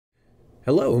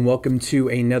Hello and welcome to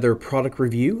another product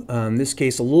review. In this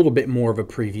case, a little bit more of a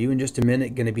preview. In just a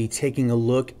minute, going to be taking a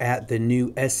look at the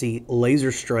new ESEE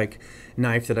Laser Strike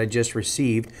knife that I just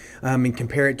received and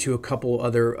compare it to a couple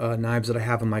other knives that I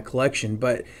have in my collection.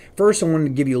 But first, I wanted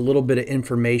to give you a little bit of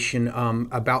information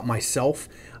about myself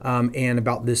and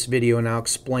about this video, and I'll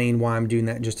explain why I'm doing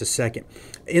that in just a second.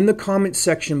 In the comment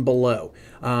section below,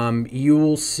 you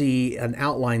will see an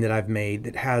outline that I've made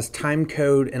that has time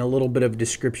code and a little bit of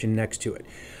description next to it.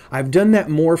 I've done that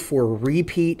more for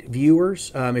repeat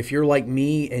viewers. If you're like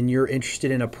me and you're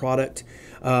interested in a product,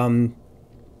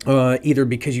 either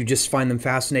because you just find them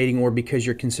fascinating or because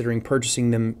you're considering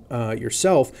purchasing them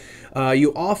yourself,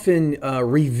 you often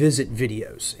revisit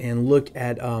videos and look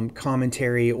at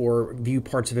commentary or view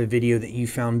parts of a video that you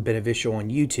found beneficial on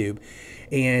YouTube.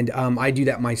 And I do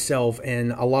that myself,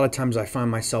 and a lot of times I find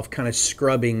myself kind of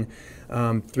scrubbing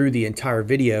through the entire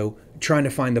video, trying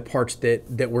to find the parts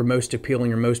that were most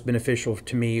appealing or most beneficial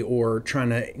to me, or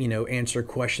trying to answer a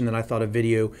question that I thought a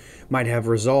video might have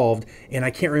resolved, and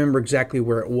I can't remember exactly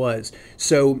where it was.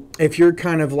 So if you're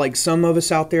kind of like some of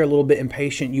us out there, a little bit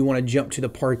impatient, you want to jump to the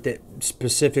part that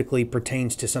specifically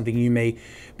pertains to something you may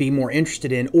be more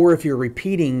interested in, or if you're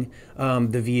repeating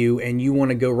the view and you want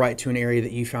to go right to an area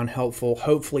that you found helpful,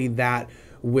 hopefully that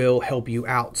will help you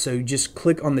out. So just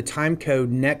click on the time code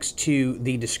next to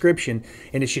the description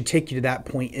and it should take you to that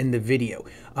point in the video.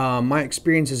 My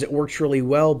experience is it works really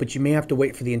well, but you may have to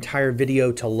wait for the entire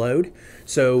video to load.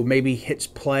 So maybe hit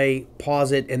play,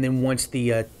 pause it, and then once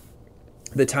the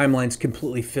timeline's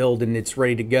completely filled and it's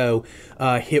ready to go,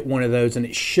 hit one of those and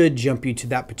it should jump you to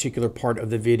that particular part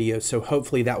of the video. So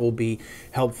hopefully that will be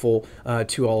helpful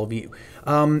to all of you.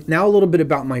 Now a little bit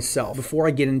about myself. Before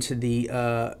I get into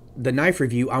the knife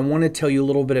review, I want to tell you a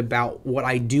little bit about what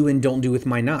I do and don't do with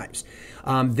my knives.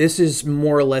 This is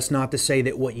more or less not to say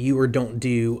that what you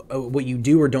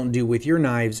do or don't do with your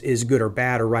knives is good or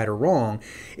bad or right or wrong.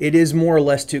 It is more or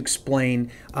less to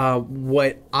explain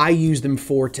what I use them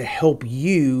for to help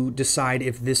you decide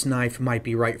if this knife might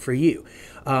be right for you.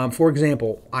 For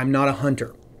example, I'm not a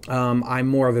hunter. I'm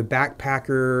more of a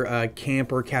backpacker,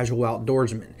 camper, casual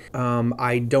outdoorsman.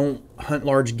 I don't hunt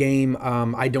large game.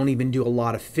 I don't even do a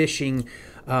lot of fishing.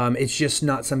 It's just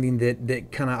not something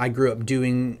that kind of I grew up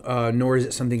doing, nor is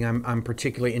it something I'm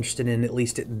particularly interested in, at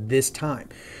least at this time.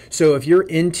 So if you're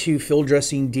into field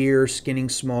dressing deer, skinning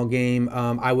small game,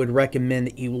 I would recommend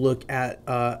that you look at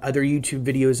other YouTube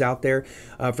videos out there.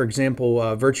 For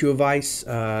example, Virtue of Ice,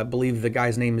 I believe the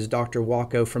guy's name is Dr.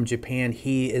 Wako from Japan.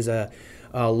 He is a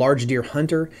large deer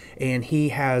hunter, and he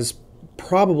has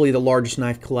probably the largest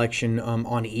knife collection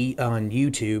on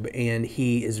YouTube, and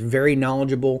he is very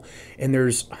knowledgeable, and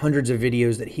there's hundreds of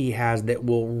videos that he has that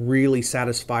will really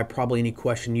satisfy probably any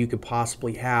question you could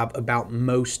possibly have about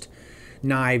most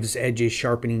knives, edges,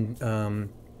 sharpening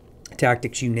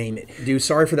tactics, you name it.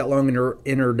 Sorry for that long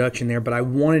introduction there, but I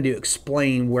wanted to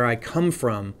explain where I come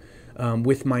from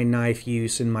with my knife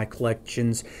use and my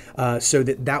collections, so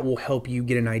that will help you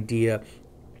get an idea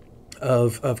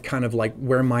of kind of like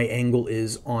where my angle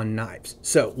is on knives.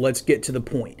 So let's get to the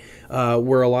point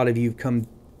where a lot of you have come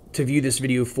to view this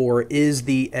video for, is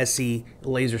the ESEE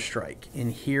Laser Strike,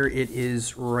 and here it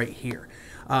is right here.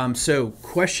 So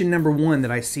question number one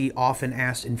that I see often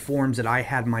asked in forums that I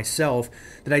had myself,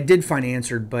 that I did find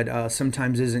answered, but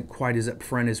sometimes isn't quite as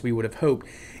upfront as we would have hoped,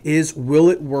 is will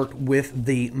it work with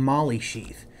the MOLLE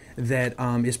sheath that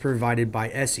is provided by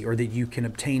ESEE, or that you can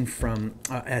obtain from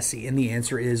ESEE? And the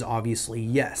answer is obviously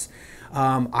yes.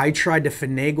 I tried to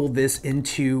finagle this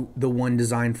into the one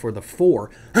designed for the 4,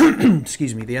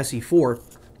 excuse me, the ESEE 4,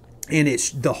 and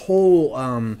the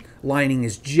whole lining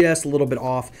is just a little bit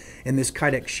off, and this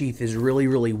Kydex sheath is really,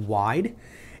 really wide,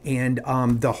 and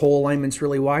the whole alignment's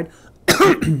really wide.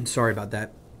 Sorry about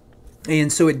that.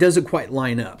 And so it doesn't quite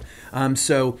line up.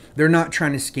 So they're not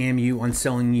trying to scam you on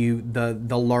selling you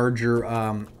the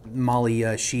larger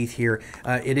MOLLE sheath here.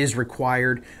 It is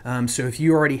required. So if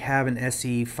you already have an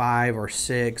ESEE 5 or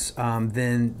 6,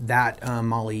 then that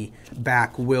MOLLE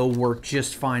back will work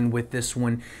just fine with this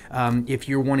one. If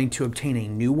you're wanting to obtain a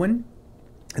new one,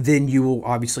 then you will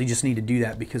obviously just need to do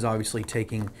that, because obviously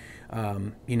taking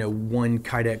one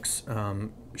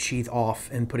Kydex sheath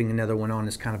off and putting another one on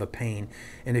is kind of a pain.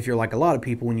 And if you're like a lot of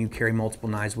people, when you carry multiple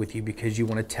knives with you because you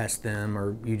want to test them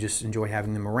or you just enjoy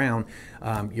having them around,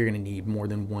 you're going to need more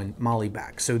than one MOLLE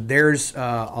back. So there's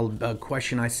a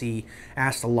question I see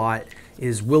asked a lot,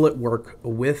 is will it work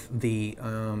with the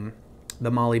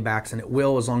MOLLE backs? And it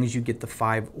will, as long as you get the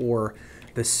 5 or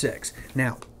the 6.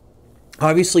 Now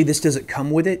Obviously, this doesn't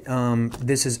come with it.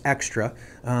 This is extra.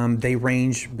 They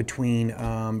range between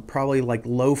probably like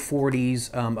low 40s,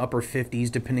 upper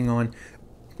 50s, depending on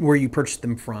where you purchase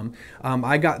them from.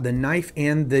 I got the knife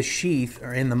and the sheath,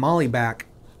 or in the MOLLE back,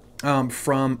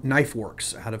 from Knife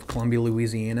Works out of Columbia,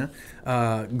 Louisiana.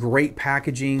 Great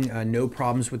packaging, no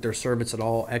problems with their service at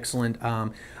all, excellent.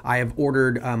 I have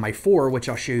ordered my 4, which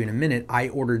I'll show you in a minute. I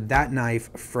ordered that knife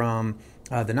from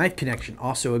the Knife Connection,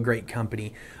 also a great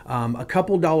company. A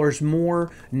couple dollars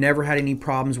more, never had any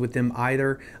problems with them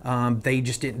either. They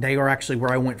just didn't, they are actually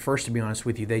where I went first, to be honest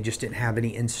with you. They just didn't have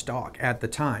any in stock at the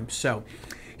time. So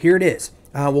here it is.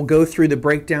 We'll go through the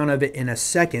breakdown of it in a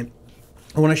second.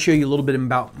 I want to show you a little bit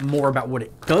more about what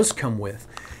it does come with.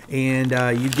 And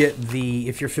you get the,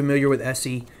 if you're familiar with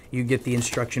ESSE, you get the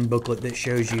instruction booklet that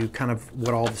shows you kind of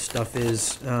what all the stuff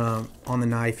is on the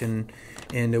knife and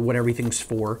what everything's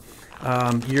for.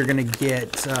 You're going to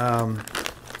get, let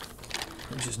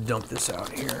me just dump this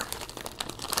out here.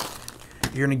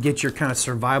 You're going to get your kind of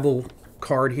survival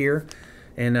card here,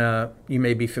 and you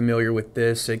may be familiar with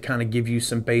this. It kind of gives you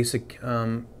some basic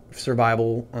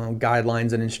survival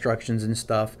guidelines and instructions and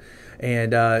stuff,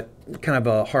 and kind of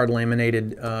a hard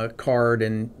laminated card,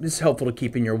 and it's helpful to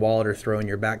keep in your wallet or throw in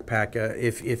your backpack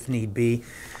if need be.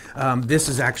 This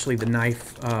is actually the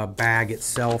knife bag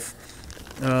itself.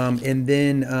 And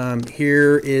then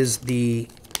here is the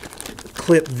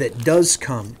clip that does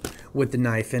come with the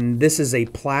knife, and this is a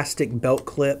plastic belt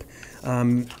clip.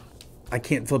 I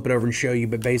can't flip it over and show you,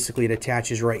 but basically it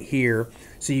attaches right here,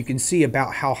 so you can see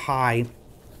about how high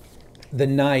the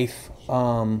knife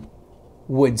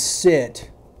would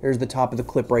sit. There's the top of the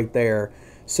clip right there,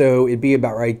 so it'd be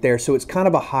about right there. So it's kind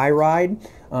of a high ride.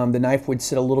 The knife would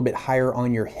sit a little bit higher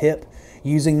on your hip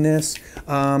using this.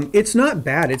 It's not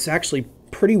bad. It's actually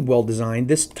pretty well designed.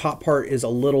 This top part is a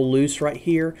little loose right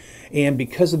here, and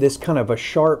because of this kind of a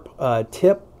sharp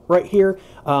tip right here,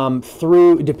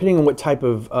 depending on what type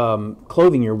of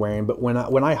clothing you're wearing, but when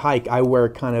I hike, I wear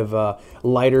kind of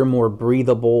lighter, more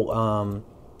breathable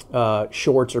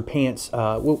shorts or pants.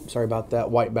 Whoops, sorry about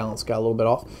that. White balance got a little bit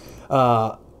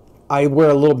off. I wear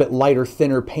a little bit lighter,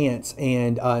 thinner pants,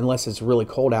 and unless it's really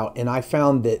cold out, and I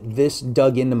found that this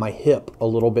dug into my hip a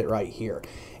little bit right here,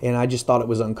 and I just thought it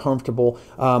was uncomfortable.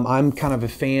 I'm kind of a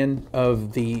fan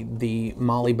of the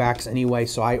MOLLE backs anyway,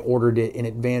 so I ordered it in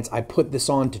advance. I put this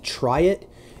on to try it,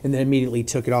 and then immediately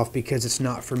took it off because it's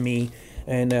not for me.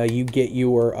 And you get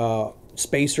your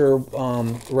spacer,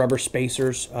 rubber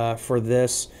spacers for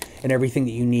this, and everything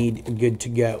that you need good to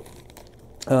go.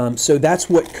 So that's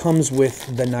what comes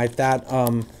with the knife.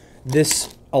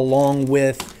 This along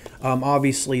with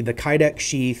obviously the Kydex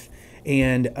sheath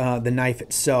and the knife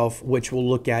itself, which we'll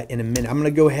look at in a minute. I'm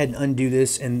going to go ahead and undo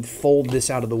this and fold this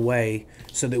out of the way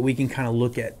so that we can kind of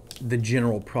look at the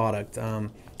general product.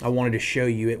 I wanted to show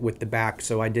you it with the back,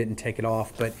 so I didn't take it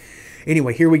off. But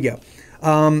anyway, here we go.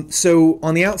 So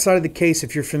on the outside of the case,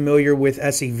 if you're familiar with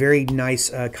ESSE, very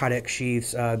nice Kydex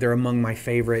sheaths. They're among my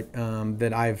favorite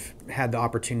that I've had the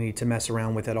opportunity to mess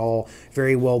around with at all.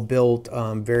 Very well built,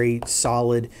 very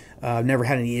solid. Never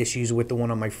had any issues with the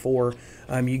one on my 4.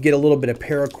 You get a little bit of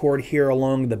paracord here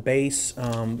along the base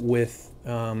with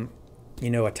you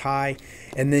know, a tie,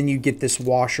 and then you get this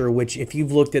washer, which if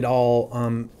you've looked at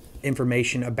all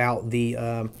information about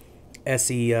the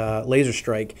ESEE Laser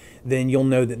Strike, then you'll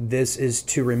know that this is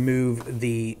to remove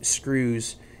the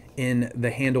screws in the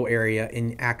handle area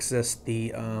and access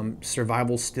the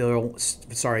survival steel,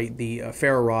 the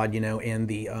ferro rod, you know, and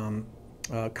the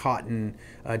cotton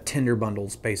tender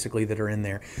bundles basically that are in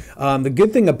there. The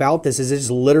good thing about this is it's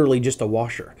literally just a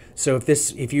washer. So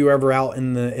if you were ever out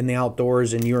in the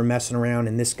outdoors and you were messing around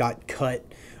and this got cut,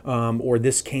 or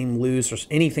this came loose, or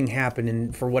anything happened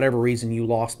and for whatever reason you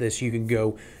lost this, you could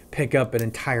go pick up an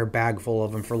entire bag full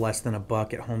of them for less than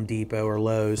 $1 at Home Depot or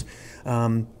Lowe's.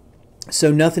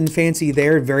 So nothing fancy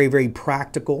there, very, very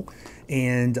practical,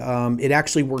 and it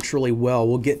actually works really well.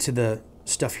 We'll get to the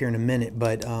stuff here in a minute,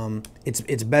 but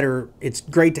it's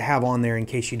great to have on there in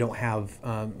case you don't have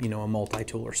you know, a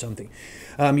multi-tool or something.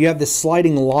 You have this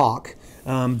sliding lock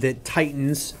that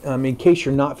tightens. In case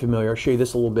you're not familiar, I'll show you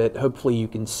this a little bit. Hopefully you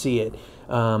can see it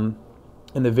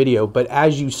in the video, but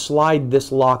as you slide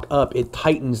this lock up, it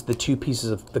tightens the two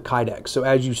pieces of the Kydex. So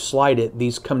as you slide it,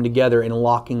 these come together and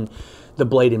locking the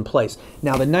blade in place.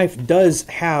 Now the knife does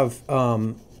have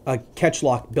a catch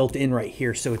lock built in right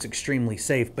here, so it's extremely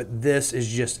safe, but this is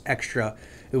just extra.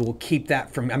 It will keep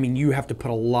that from, I mean, you have to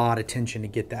put a lot of tension to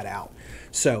get that out.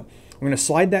 So we're going to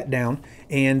slide that down,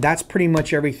 and that's pretty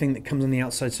much everything that comes on the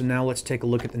outside. So now let's take a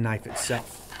look at the knife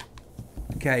itself.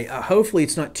 Okay, hopefully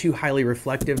it's not too highly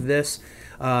reflective, this.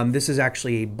 This is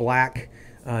actually a black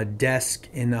desk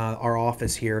in our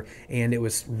office here, and it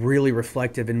was really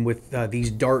reflective, and with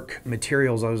these dark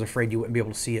materials I was afraid you wouldn't be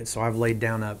able to see it, so I've laid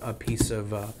down a piece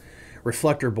of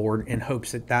reflector board in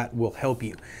hopes that that will help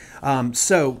you.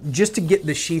 So just to get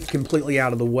the sheath completely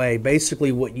out of the way,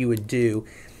 basically what you would do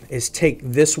is take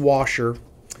this washer,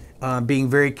 being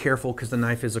very careful because the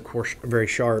knife is of course very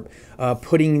sharp,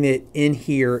 putting it in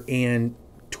here and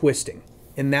twisting,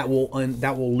 and that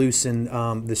will loosen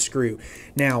the screw.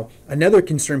 Now, another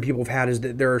concern people have had is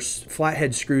that there are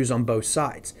flathead screws on both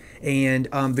sides, and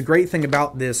the great thing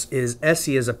about this is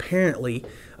ESSE is apparently,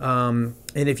 and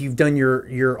if you've done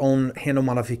your own handle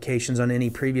modifications on any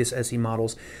previous ESSE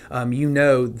models, you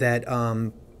know that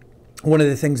one of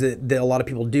the things that a lot of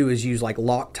people do is use like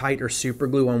Loctite or super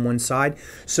glue on one side.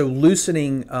 So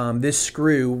loosening this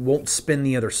screw won't spin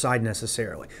the other side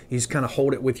necessarily. You just kind of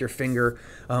hold it with your finger,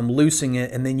 loosening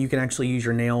it, and then you can actually use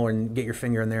your nail and get your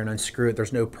finger in there and unscrew it.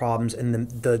 There's no problems. And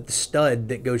the stud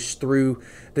that goes through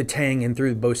the tang and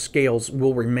through both scales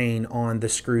will remain on the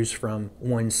screws from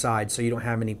one side, so you don't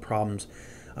have any problems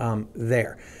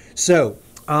there. So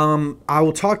I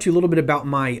will talk to you a little bit about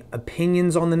my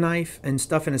opinions on the knife and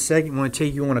stuff in a second. I want to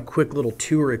take you on a quick little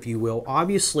tour, if you will.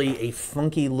 Obviously, a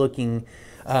funky looking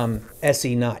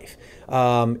ESSE knife.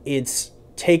 It's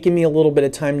taken me a little bit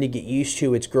of time to get used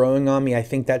to. It's growing on me. I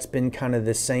think that's been kind of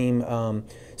the same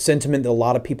sentiment that a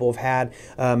lot of people have had.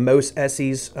 Most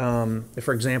ESSEs,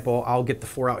 for example, I'll get the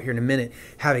 4 out here in a minute,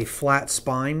 have a flat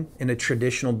spine and a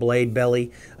traditional blade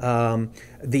belly.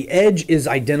 The edge is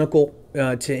identical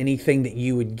to anything that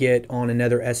you would get on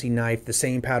another ESSE knife, the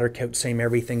same powder coat, same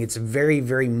everything. It's very,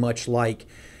 very much like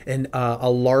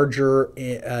a larger,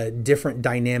 different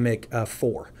dynamic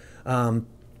 4.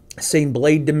 Same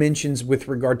blade dimensions with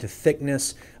regard to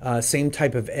thickness, same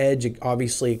type of edge,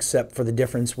 obviously, except for the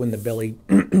difference when the belly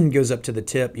goes up to the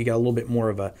tip. You got a little bit more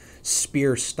of a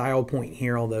spear style point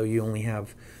here, although you only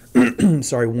have,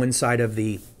 sorry, one side of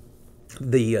the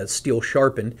steel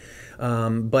sharpened.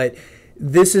 But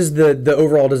this is the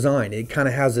overall design. It kind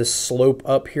of has this slope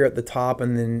up here at the top,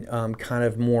 and then kind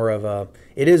of more of a,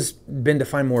 it has been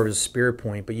defined more as a spear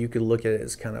point, but you could look at it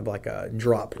as kind of like a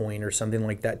drop point or something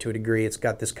like that to a degree. It's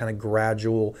got this kind of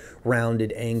gradual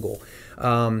rounded angle.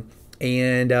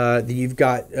 You've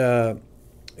got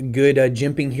good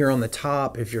jimping here on the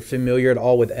top. If you're familiar at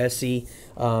all with ESSE,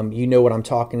 you know what I'm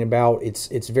talking about.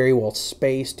 It's very well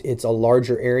spaced. It's a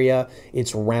larger area.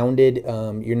 It's rounded.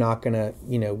 You're not gonna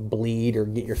bleed or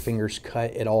get your fingers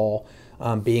cut at all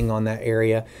being on that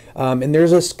area. And there's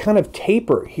this kind of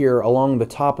taper here along the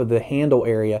top of the handle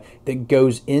area that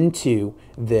goes into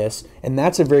this, and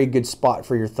that's a very good spot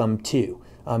for your thumb too.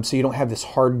 So you don't have this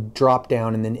hard drop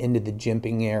down and then into the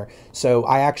jimping air. So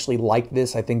I actually like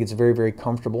this. I think it's very, very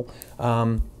comfortable.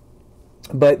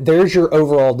 But there's your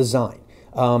overall design.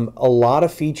 A lot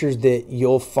of features that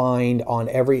you'll find on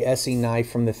every ESSE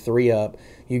knife from the 3 up.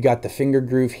 You got the finger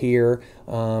groove here,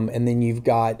 and then you've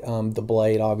got the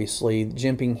blade, obviously,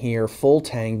 jimping here, full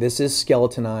tang. This is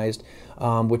skeletonized,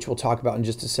 which we'll talk about in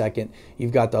just a second.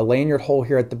 You've got the lanyard hole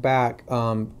here at the back,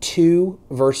 2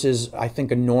 versus I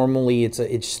think normally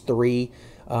it's 3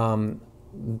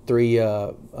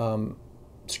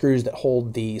 screws that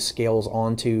hold the scales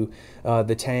onto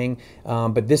the tang,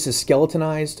 but this is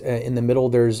skeletonized. In the middle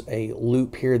there's a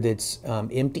loop here that's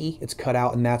empty. It's cut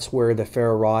out, and that's where the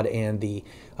ferro rod and the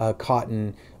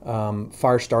cotton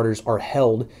fire starters are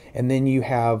held. And then you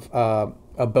have a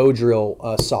bow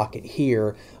drill socket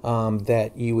here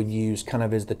that you would use kind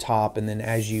of as the top, and then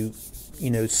as you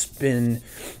spin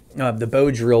the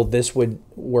bow drill, this would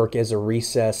work as a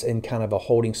recess and kind of a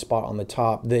holding spot on the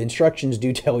top. The instructions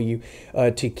do tell you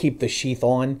to keep the sheath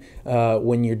on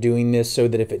when you're doing this, so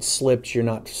that if it slips, you're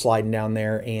not sliding down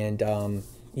there and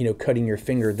cutting your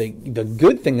finger. The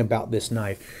good thing about this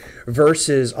knife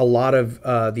versus a lot of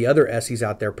the other ESSEs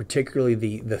out there, particularly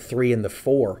the 3 and the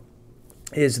 4,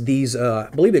 is these I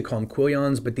believe they call them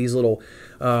quillons, but these little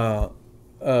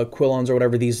quillons or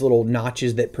whatever, these little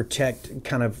notches that protect,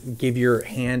 kind of give your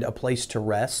hand a place to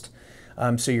rest,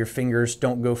 so your fingers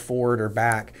don't go forward or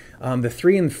back. The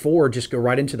 3 and 4 just go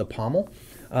right into the pommel,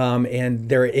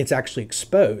 and it's actually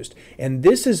exposed. And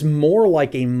this is more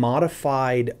like a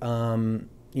modified 4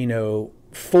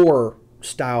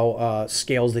 style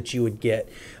scales that you would get.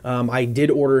 I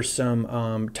did order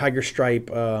some tiger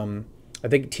stripe I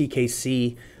think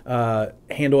TKC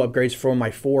handle upgrades for my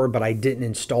 4, but I didn't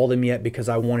install them yet because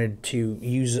I wanted to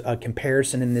use a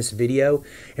comparison in this video,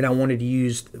 and I wanted to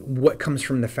use what comes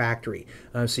from the factory,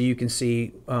 so you can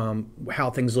see how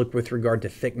things look with regard to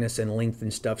thickness and length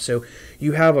and stuff. So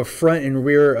you have a front and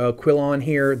rear quillon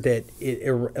here that it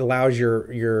allows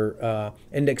your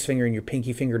index finger and your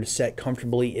pinky finger to set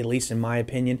comfortably, at least in my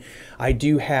opinion. I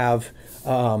do have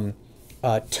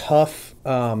tough,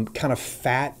 kind of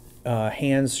fat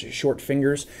hands, short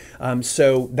fingers.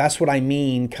 So that's what I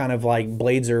mean, kind of like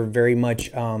blades are very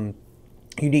much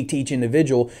unique to each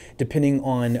individual, depending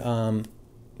on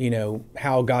you know,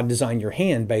 how God designed your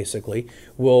hand, basically,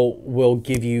 will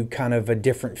give you kind of a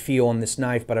different feel on this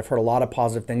knife. But I've heard a lot of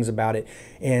positive things about it,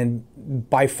 and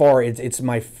by far it's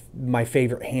my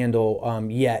favorite handle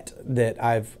yet that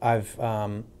I've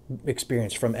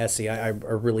experienced from ESEE. I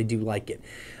really do like it,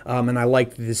 and I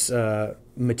like this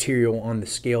material on the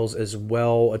scales as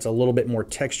well. It's a little bit more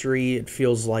textury. It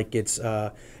feels like it's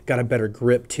got a better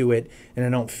grip to it, and I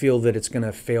don't feel that it's going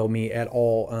to fail me at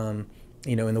all.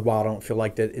 You know, in the wild, I don't feel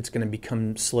like that it's going to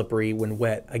become slippery when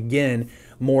wet. Again,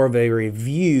 more of a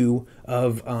review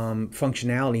of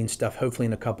functionality and stuff. Hopefully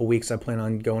in a couple weeks. I plan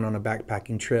on going on a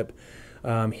backpacking trip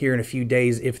here in a few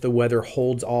days if the weather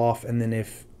holds off, and then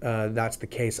if that's the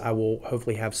case, I will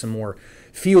hopefully have some more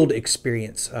field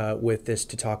experience with this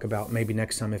to talk about maybe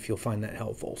next time, if you'll find that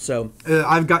helpful. So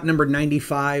I've got number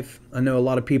 95. I know a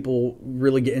lot of people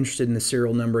really get interested in the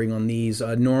serial numbering on these.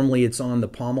 Normally it's on the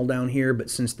pommel down here, but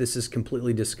since this is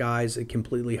completely disguised, it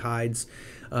completely hides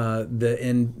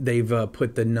and they've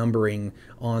put the numbering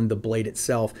on the blade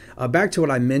itself. Back to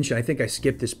what I mentioned, I think I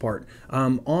skipped this part.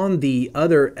 On the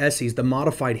other ESSEs, the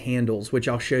modified handles, which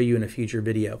I'll show you in a future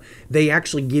video, they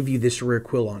actually give you this rear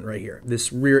quillon right here,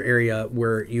 this rear area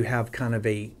where you have kind of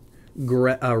a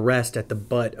rest at the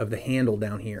butt of the handle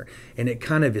down here, and it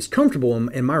kind of is comfortable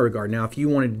in my regard. Now, if you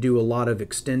wanted to do a lot of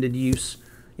extended use,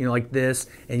 you know, like this,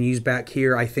 and use back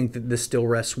here, I think that this still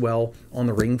rests well on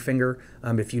the ring finger.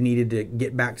 If you needed to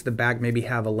get back to the back, maybe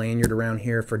have a lanyard around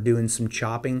here for doing some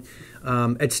chopping,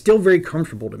 it's still very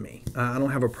comfortable to me. I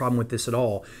don't have a problem with this at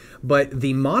all. But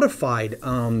the modified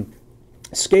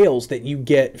scales that you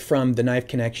get from the Knife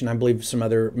Connection, I believe some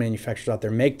other manufacturers out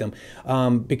there make them,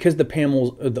 because the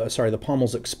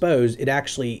pommel's exposed, it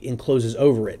actually encloses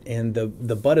over it, and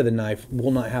the butt of the knife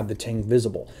will not have the tang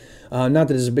visible. Not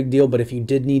that it's a big deal, but if you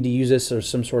did need to use this or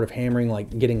some sort of hammering,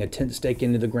 like getting a tent stake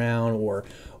into the ground or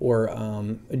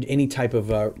any type of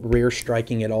rear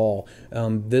striking at all,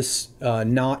 this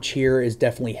notch here is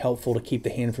definitely helpful to keep the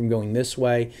hand from going this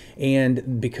way.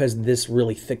 And because this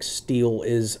really thick steel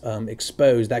is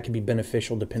exposed, that can be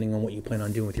beneficial depending on what you plan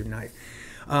on doing with your knife.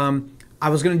 I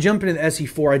was going to jump into the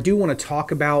ESEE4. I do want to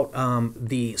talk about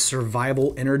the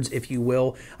survival innards, if you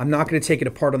will. I'm not going to take it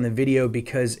apart on the video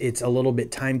because it's a little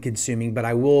bit time consuming, but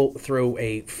I will throw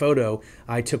a photo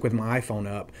I took with my iPhone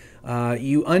up.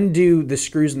 You undo the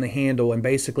screws in the handle, and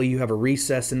basically you have a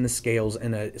recess in the scales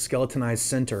and a skeletonized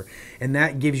center, and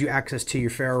that gives you access to your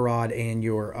ferro rod and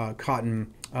your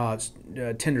cotton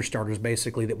tender starters,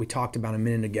 basically, that we talked about a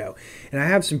minute ago. And I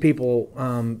have some people,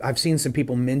 I've seen some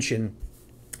people mention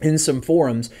in some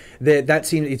forums that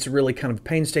seems it's really kind of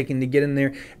painstaking to get in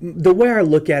there. The way I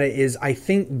look at it is, I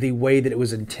think the way that it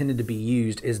was intended to be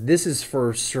used is this is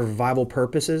for survival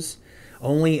purposes.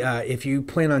 Only if you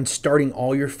plan on starting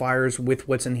all your fires with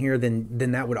what's in here,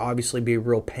 then that would obviously be a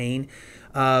real pain.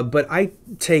 But I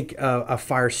take a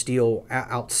fire steel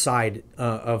outside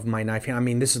of my knife hand. I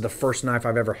mean, this is the first knife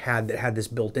I've ever had that had this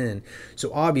built in.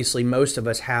 So obviously most of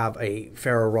us have a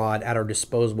ferro rod at our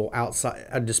disposal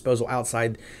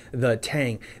outside the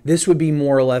tang. This would be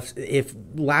more or less, if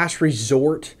last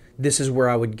resort, this is where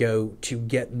I would go to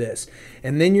get this.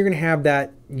 And then you're going to have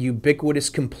that ubiquitous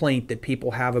complaint that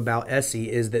people have about ESEE,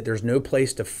 is that there's no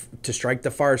place to strike the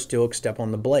fire steel except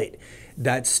on the blade.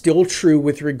 That's still true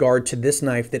with regard to this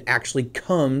knife that actually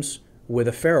comes with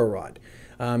a ferro rod.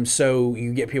 So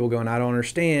you get people going, I don't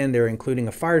understand, they're including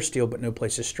a fire steel but no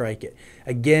place to strike it.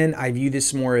 Again, I view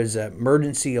this more as an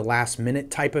emergency, a last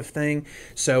minute type of thing.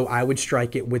 So I would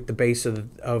strike it with the base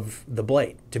of the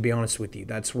blade, to be honest with you.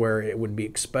 That's where it would be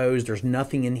exposed. There's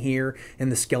nothing in here in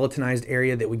the skeletonized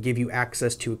area that would give you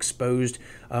access to exposed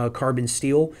carbon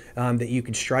steel that you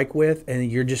could strike with,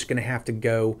 and you're just going to have to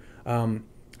go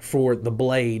for the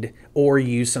blade or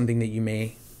use something that you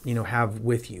may have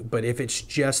with you. But if it's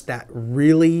just that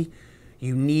really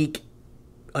unique,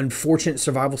 unfortunate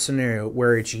survival scenario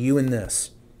where it's you and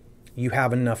this, you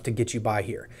have enough to get you by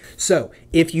here. So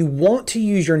if you want to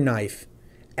use your knife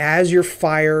as your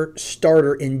fire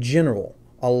starter in general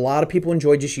A lot of people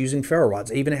enjoy just using ferro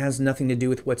rods, even if it has nothing to do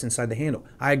with what's inside the handle.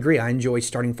 I agree, I enjoy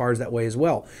starting fires that way as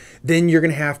well. Then you're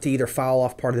gonna have to either file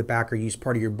off part of the back or use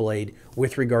part of your blade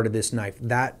with regard to this knife.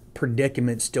 That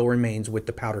predicament still remains with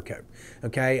the powder coat.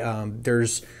 Okay,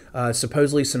 there's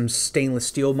supposedly some stainless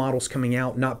steel models coming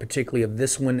out, not particularly of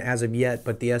this one as of yet,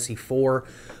 but the ESSE4,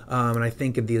 and I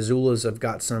think the Azulas have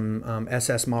got some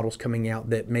SS models coming out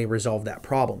that may resolve that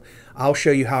problem. I'll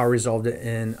show you how I resolved it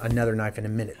in another knife in a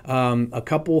minute. A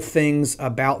couple things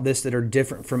about this that are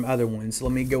different from other ones.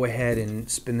 Let me go ahead and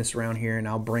spin this around here, and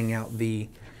I'll bring out the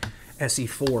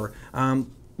ESSE4.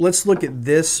 Let's look at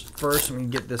this first. Let me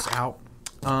get this out.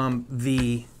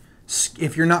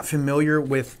 If you're not familiar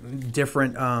with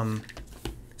different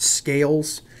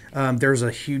scales, there's a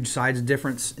huge size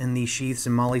difference in these sheaths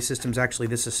and Molle systems. Actually,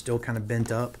 this is still kind of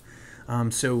bent up,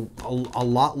 so a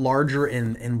lot larger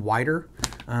and wider.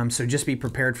 So just be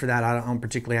prepared for that. I don't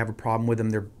particularly have a problem with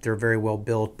them. They're very well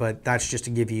built, but that's just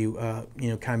to give you you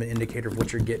know, kind of an indicator of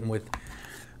what you're getting with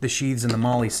the sheaths and the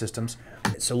Molle systems.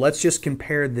 So let's just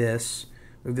compare this.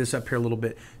 Move this up here a little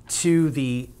bit to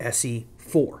the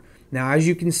ESSE4. Now, as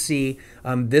you can see,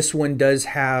 this one does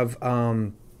have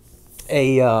I've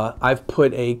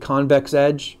put a convex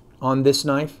edge on this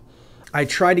knife. I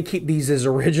try to keep these as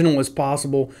original as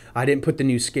possible. I didn't put the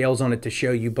new scales on it to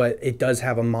show you, but it does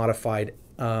have a modified,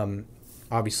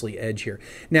 obviously, edge here.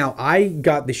 Now, I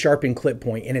got the sharpened clip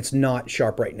point, and it's not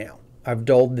sharp right now. I've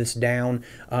dulled this down.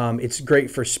 It's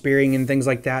great for spearing and things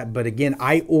like that. But again,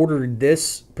 I ordered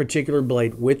this particular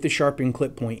blade with the sharpened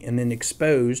clip point and then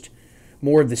exposed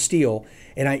more of the steel.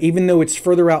 And even though it's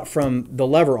further out from the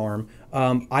lever arm,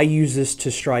 I use this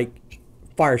to strike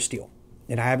fire steel.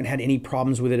 And I haven't had any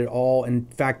problems with it at all. In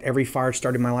fact, every fire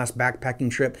started my last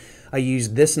backpacking trip, I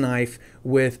used this knife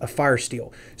with a fire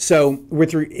steel. So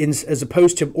as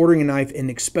opposed to ordering a knife and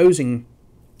exposing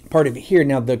part of it here.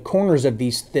 Now, the corners of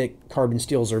these thick carbon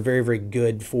steels are very, very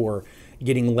good for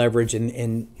getting leverage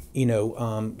and you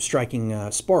know,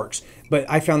 striking sparks. But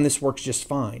I found this works just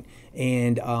fine.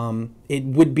 And it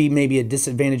would be maybe a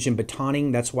disadvantage in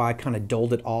batoning. That's why I kind of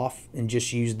dulled it off and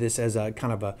just used this as a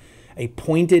kind of a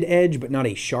pointed edge, but not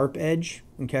a sharp edge.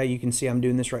 Okay, you can see I'm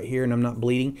doing this right here and I'm not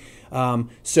bleeding.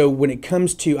 So when it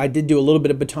comes to, I did do a little bit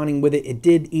of batoning with it. It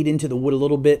did eat into the wood a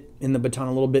little bit, in the baton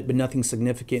a little bit, but nothing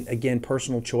significant. Again,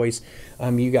 personal choice.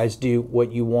 You guys do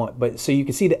what you want. But so you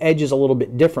can see the edge is a little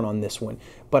bit different on this one.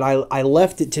 But I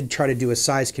left it to try to do a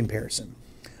size comparison.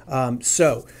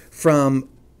 So from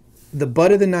the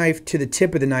butt of the knife to the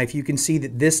tip of the knife, you can see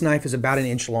that this knife is about an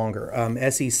inch longer.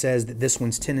 ESSE says that this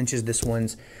one's 10 inches, this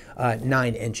one's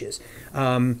 9 inches.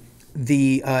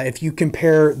 If you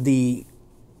compare the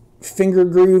finger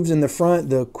grooves in the front,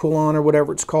 the Quillon or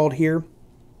whatever it's called here,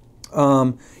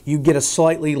 you get a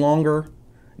slightly longer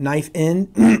knife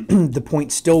end. The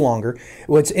point's still longer.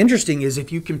 What's interesting is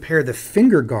if you compare the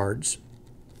finger guards,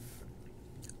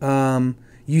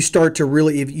 you start to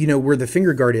really, if you know where the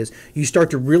finger guard is, you start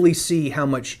to really see how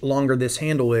much longer this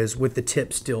handle is with the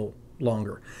tip still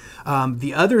longer.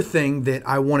 The other thing that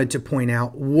I wanted to point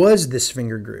out was this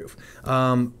finger groove.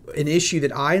 An issue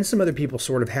that I and some other people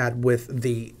sort of had with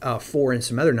the 4 and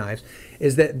some other knives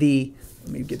is that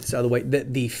let me get this out of the way,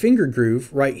 that the finger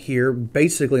groove right here,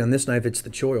 basically on this knife, it's the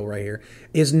choil right here,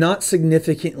 is not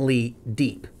significantly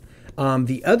deep.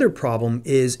 The other problem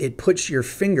is it puts your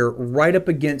finger right up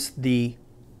against the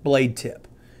blade tip.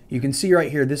 You can see right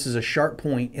here, this is a sharp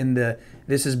point in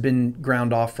this has been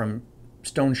ground off from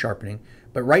stone sharpening,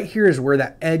 but right here is where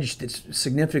that edge that's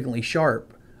significantly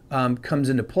sharp comes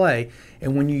into play.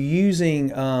 And when you're using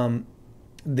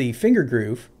the finger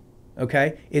groove,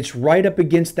 okay, it's right up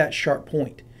against that sharp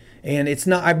point. And it's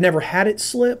not, I've never had it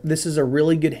slip. This is a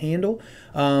really good handle,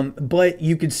 but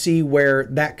you could see where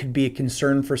that could be a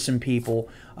concern for some people,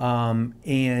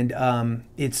 and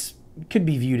it's could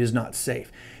be viewed as not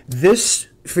safe. This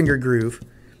finger groove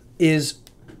is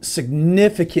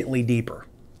significantly deeper.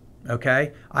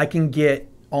 Okay, I can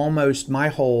get almost my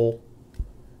whole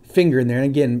finger in there. And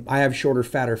again, I have shorter,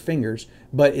 fatter fingers,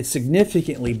 but it's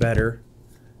significantly better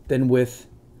than with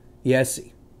the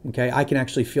ESSE. Okay, I can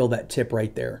actually feel that tip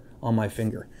right there on my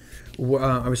finger.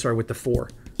 I'm sorry, with the 4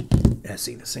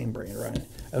 ESSE, the same brand, right?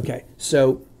 Okay,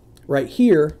 so right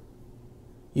here,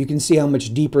 you can see how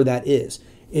much deeper that is.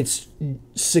 It's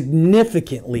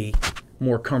significantly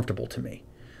more comfortable to me.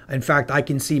 In fact, I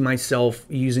can see myself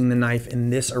using the knife in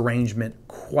this arrangement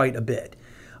quite a bit.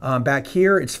 Back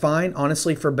here, it's fine,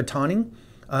 honestly, for batoning.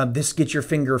 This gets your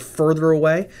finger further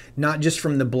away, not just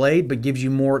from the blade, but gives you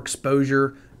more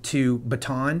exposure to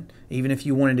baton. Even if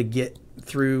you wanted to get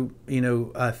through, you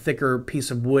know, a thicker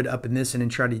piece of wood up in this end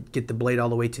and try to get the blade all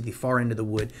the way to the far end of the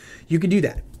wood, you could do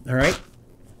that. All right.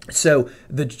 So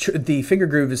the finger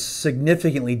groove is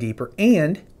significantly deeper,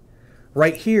 and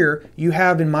right here you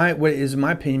have what is in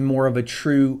my opinion more of a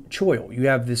true choil. You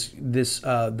have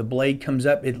the blade comes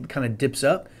up, it kind of dips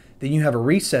up, then you have a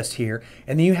recess here,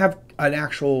 and then you have an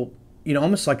actual, you know,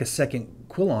 almost like a second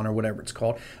quillon or whatever it's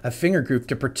called, a finger groove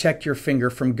to protect your finger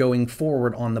from going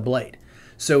forward on the blade.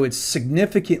 So it's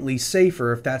significantly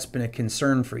safer if that's been a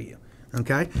concern for you.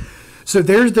 Okay, so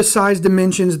there's the size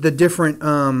dimensions, the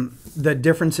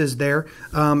differences there.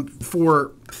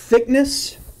 For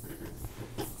thickness,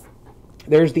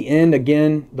 there's the end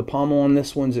again. The pommel on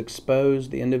this one's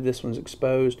exposed. The end of this one's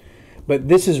exposed, but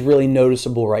this is really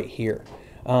noticeable right here.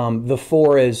 The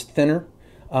 4 is thinner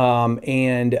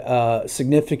and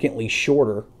significantly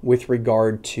shorter with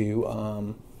regard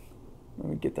to. Let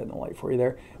me get that in the light for you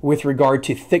there. With regard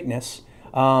to thickness.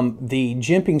 The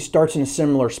jimping starts in a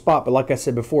similar spot, but like I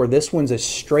said before, this one's a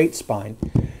straight spine,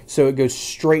 so it goes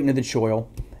straight into the choil,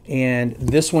 and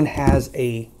this one has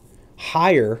a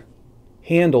higher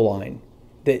handle line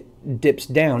that dips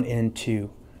down into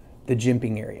the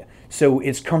jimping area. So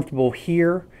it's comfortable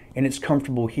here and it's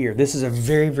comfortable here. This is a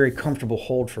very, very comfortable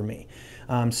hold for me.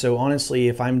 So honestly,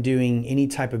 if I'm doing any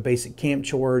type of basic camp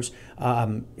chores,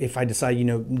 if I decide, you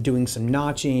know, doing some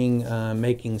notching,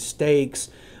 making steaks,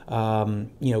 you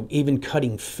know, even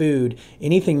cutting food,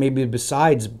 anything maybe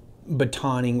besides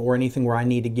batoning or anything where I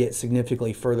need to get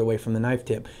significantly further away from the knife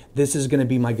tip, this is going to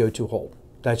be my go-to hold.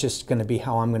 That's just going to be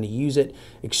how I'm going to use it.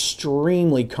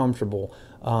 Extremely comfortable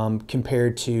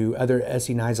compared to other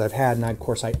ESSE knives I've had, and of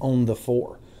course I own the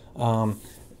 4.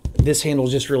 This handle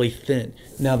is just really thin.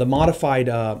 Now the modified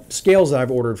scales that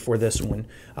I've ordered for this one,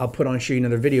 I'll put on, show you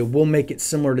another video, will make it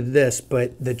similar to this,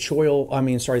 but the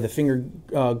the finger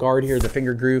guard here, the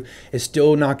finger groove, is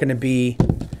still not going to be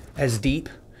as deep.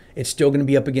 It's still going to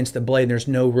be up against the blade, and there's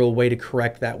no real way to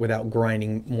correct that without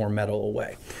grinding more metal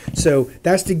away. So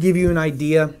that's to give you an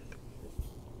idea.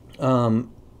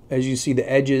 As you see,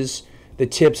 the edges, the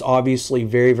tips, obviously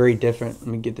very, very different. Let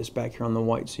me get this back here on the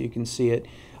white so you can see it.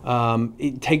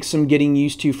 It takes some getting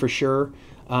used to for sure,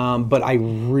 but I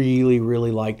really,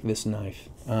 really like this knife.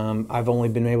 I've only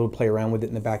been able to play around with it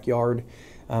in the backyard.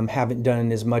 Haven't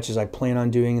done as much as I plan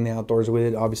on doing in the outdoors with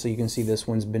it. Obviously, you can see this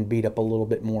one's been beat up a little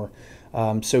bit more.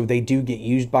 So they do get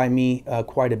used by me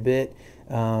quite a bit.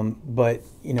 But,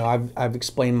 you know, I've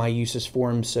explained my uses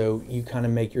for them, so you kind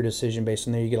of make your decision based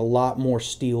on there. You get a lot more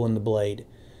steel in the blade.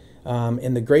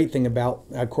 And the great thing about,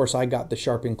 of course, I got the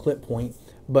sharpened clip point,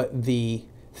 but the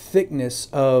thickness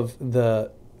of the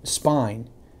spine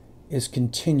is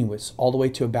continuous all the way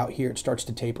to about here. It starts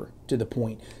to taper to the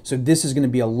point. So this is going to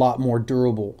be a lot more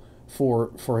durable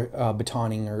for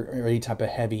batoning or any type of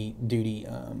heavy duty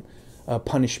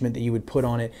punishment that you would put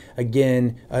on it.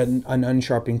 Again, an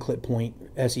unsharpened clip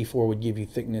point SE4 would give you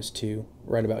thickness to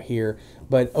right about here.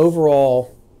 But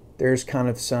overall, there's kind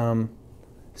of some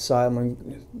side. I'm going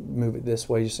to move it this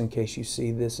way just in case you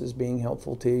see this as being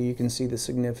helpful to you. You can see the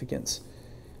significance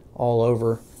all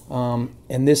over.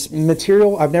 And this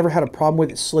material, I've never had a problem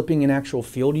with it slipping in actual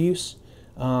field use.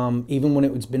 Even when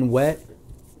it's been wet,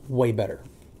 way better.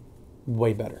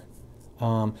 Way better.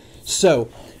 So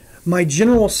my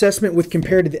general assessment with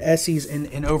compared to the ESSEs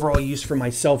and overall use for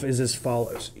myself is as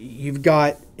follows. You've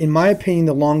got, in my opinion,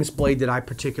 the longest blade that I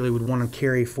particularly would want to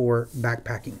carry for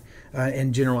backpacking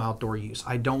and general outdoor use.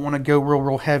 I don't want to go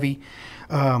real heavy.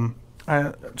 Sorry,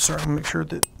 I'll make sure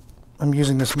that I'm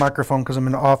using this microphone because I'm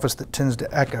in an office that tends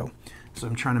to echo. So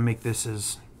I'm trying to make this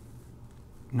as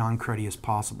non-cruddy as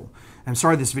possible. I'm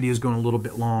sorry this video is going a little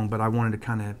bit long, but I wanted to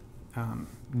kind of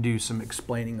do some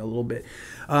explaining a little bit.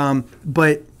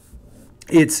 But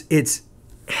it's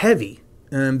heavy.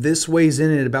 This weighs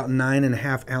in at about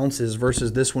 9.5 ounces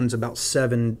versus this one's about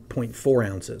 7.4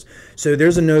 ounces. So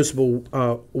there's a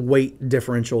noticeable weight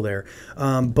differential there.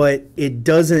 But it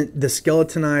doesn't, the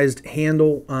skeletonized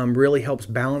handle really helps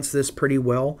balance this pretty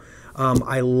well.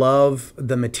 I love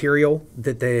the material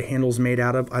that the handle's made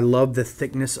out of. I love the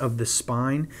thickness of the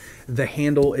spine. The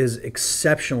handle is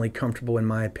exceptionally comfortable in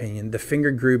my opinion. The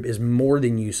finger groove is more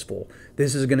than useful.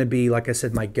 This is going to be, like I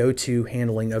said, my go-to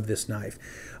handling of this knife.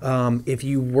 If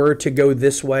you were to go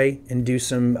this way and do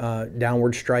some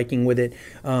downward striking with it,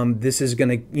 this is going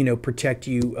to, you know, protect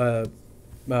you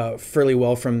fairly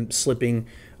well from slipping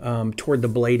toward the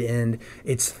blade end.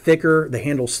 It's thicker. The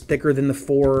handle's thicker than the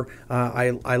 4.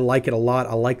 I like it a lot.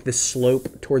 I like this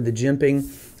slope toward the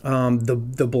jimping.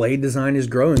 The blade design is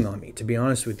growing on me, to be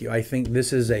honest with you. I think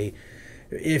this is a,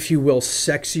 if you will,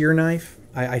 sexier knife.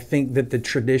 I think that the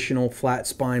traditional flat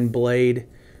spine blade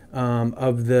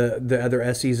of the other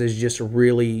ESSEs is just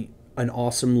really an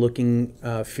awesome looking,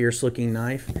 fierce looking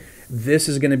knife. This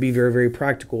is going to be very, very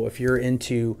practical if you're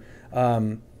into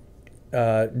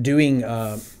doing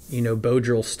you know, bow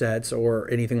drill sets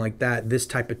or anything like that. This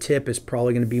type of tip is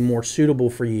probably going to be more suitable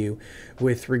for you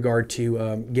with regard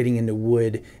to getting into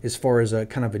wood as far as a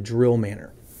kind of a drill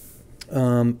manner.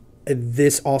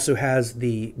 This also has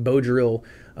the bow drill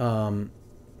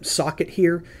socket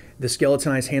here, the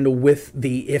skeletonized handle with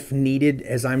the, if needed,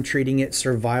 as I'm treating it,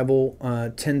 survival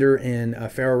tender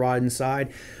and ferro rod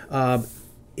inside.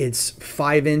 It's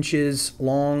 5 inches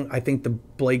long. I think the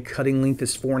blade cutting length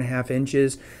is 4.5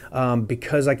 inches.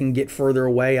 Because I can get further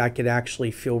away, I could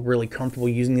actually feel really comfortable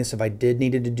using this if I did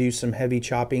needed to do some heavy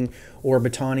chopping or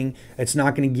batoning. It's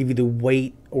not going to give you the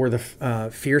weight or the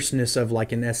fierceness of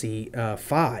like an ESSE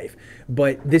 5,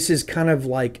 but this is kind of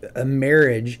like a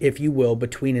marriage, if you will,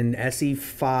 between an ESSE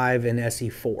 5 and ESSE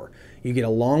 4. You get a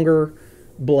longer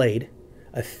blade,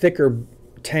 a thicker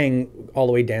tang all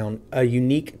the way down, a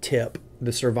unique tip,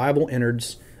 the survival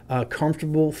innards,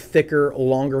 comfortable, thicker,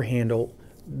 longer handle,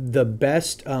 the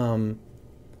best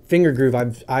finger groove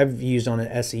I've used on an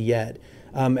ESSE yet,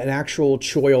 an actual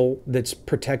choil that's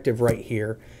protective right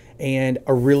here, and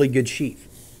a really good sheath.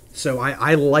 So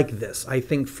I like this. I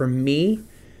think for me,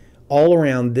 all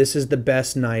around, this is the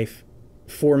best knife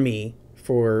for me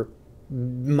for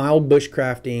mild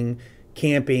bushcrafting,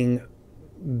 camping,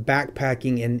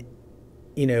 backpacking, and,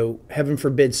 you know, heaven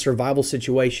forbid, survival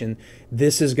situation.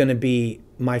 This is going to be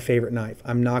my favorite knife.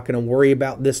 I'm not going to worry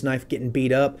about this knife getting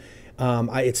beat up.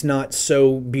 It's not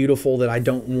so beautiful that I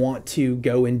don't want to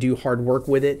go and do hard work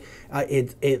with it.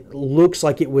 It looks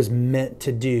like it was meant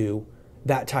to do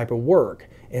that type of work,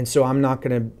 and so I'm not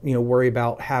going to, you know, worry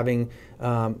about having you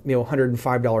know,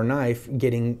 $105 knife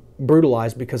getting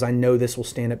brutalized, because I know this will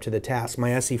stand up to the task.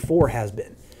 My ESSE 4 has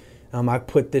been. I've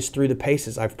put this through the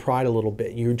paces. I've pried a little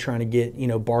bit. You're trying to get, you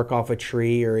know, bark off a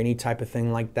tree or any type of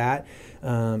thing like that.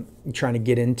 Trying to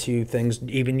get into things,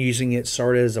 even using it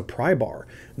sort of as a pry bar.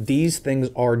 These things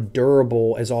are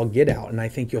durable as all get out, and I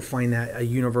think you'll find that a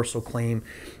universal claim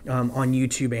on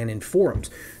YouTube and in forums.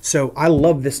 So I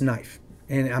love this knife.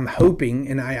 And I'm hoping,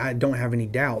 and I don't have any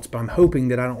doubts, but I'm hoping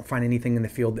that I don't find anything in the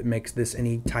field that makes this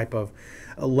any type of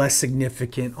less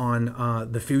significant on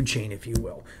the food chain, if you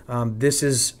will. This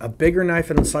is a bigger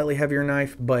knife and a slightly heavier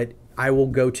knife, but I will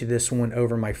go to this one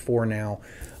over my 4 now,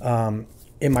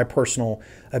 in my personal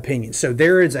opinion. So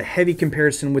there is a heavy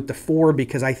comparison with the 4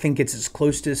 because I think it's its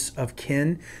closest of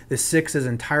kin. The 6 is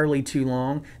entirely too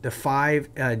long. The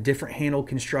 5, different handle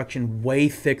construction, way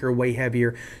thicker, way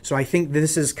heavier. So I think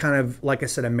this is kind of, like I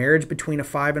said, a marriage between a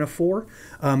 5 and a 4.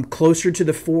 Closer to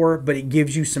the 4, but it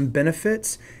gives you some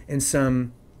benefits and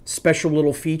some special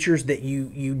little features that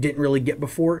you didn't really get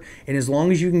before. And as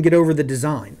long as you can get over the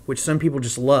design, which some people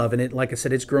just love, and it, like I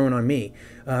said, it's growing on me,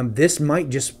 this might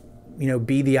just, you know,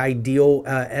 be the ideal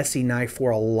ESSE knife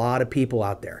for a lot of people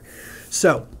out there.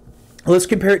 So let's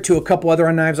compare it to a couple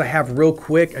other knives I have real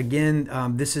quick. Again,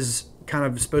 this is kind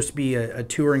of supposed to be a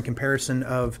tour in comparison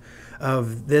of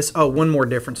this. Oh, one more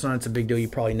difference. Not it's a big deal. You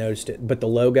probably noticed it, but the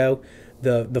logo,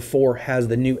 the 4 has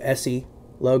the new ESSE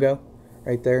logo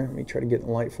right there. Let me try to get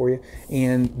the light for you.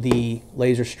 And the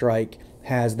Laser Strike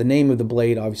has the name of the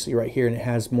blade, obviously, right here, and it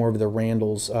has more of the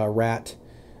Randall's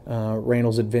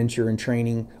Randall's Adventure and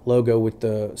Training logo with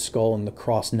the skull and the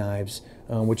cross knives,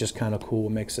 which is kind of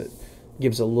cool. It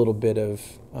gives a little bit of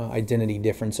identity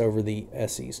difference over the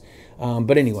ESSEs.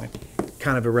 But anyway,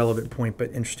 kind of a relevant point,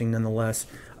 but interesting nonetheless.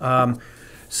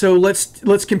 So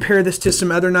let's compare this to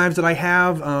some other knives that I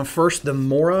have. First, the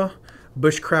Mora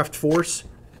Bushcraft Force.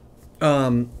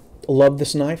 Love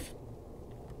this knife.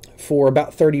 For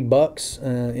about 30 bucks,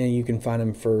 and you can find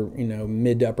them for, you know,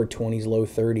 mid to upper 20s, low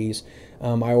 30s.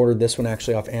 I ordered this one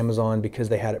actually off Amazon because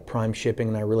they had it prime shipping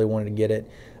and I really wanted to get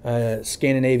it.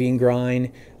 Scandinavian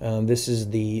grind. This is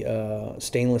the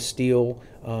stainless steel,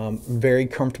 very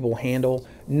comfortable handle.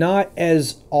 Not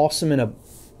as awesome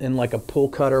in like a pull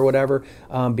cut or whatever,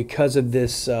 because of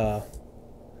this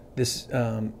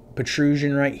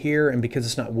protrusion right here, and because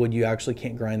it's not wood, you actually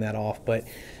can't grind that off. But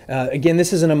again,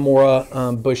 this isn't a Mora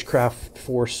Bushcraft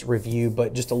Force review,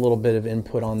 but just a little bit of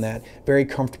input on that. Very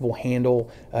comfortable handle,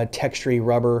 textury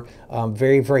rubber,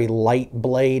 very, very light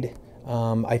blade.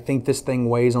 I think this thing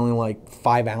weighs only like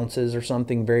 5 ounces or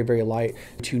something, very, very light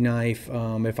to knife.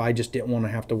 If I just didn't want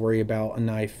to have to worry about a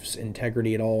knife's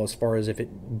integrity at all, as far as if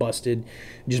it busted,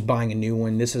 just buying a new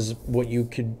one, this is what you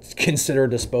could consider a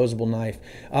disposable knife.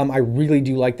 I really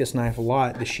do like this knife a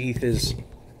lot. The sheath is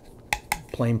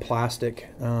plain plastic,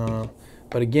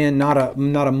 But again, not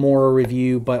a Mora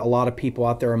review, but a lot of people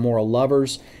out there are Mora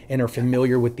lovers and are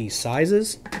familiar with these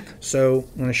sizes. So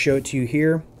I'm going to show it to you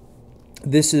here.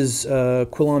 This is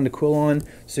Quillon to Quillon,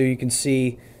 so you can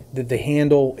see that the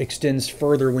handle extends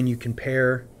further when you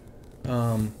compare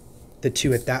the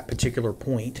two at that particular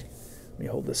point. Let me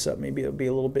hold this up. Maybe it'll be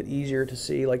a little bit easier to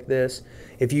see like this.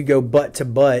 If you go butt to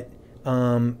butt,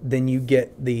 then you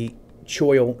get the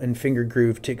choil and finger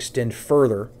groove to extend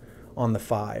further on the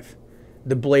 5.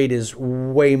 The blade is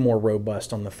way more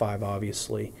robust on the 5,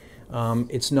 obviously.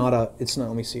 It's not,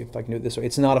 let me see if I can do it this way.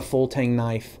 It's not a full tang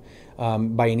knife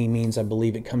by any means. I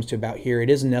believe it comes to about here. It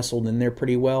is nestled in there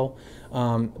pretty well.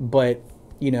 But,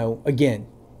 you know, again,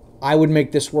 I would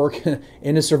make this work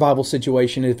in a survival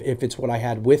situation if it's what I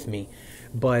had with me.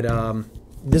 But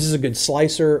this is a good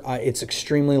slicer. It's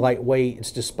extremely lightweight.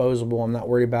 It's disposable. I'm not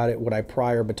worried about it. Would I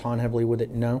pry or baton heavily with it?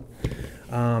 No.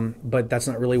 But that's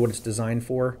not really what it's designed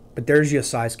for. But there's your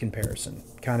size comparison.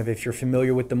 Kind of if you're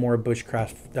familiar with the Mora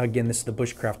Bushcraft, again, this is the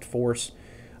Bushcraft Force.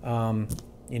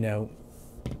 You know,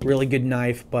 really good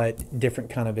knife, but different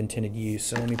kind of intended use.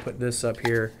 So let me put this up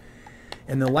here.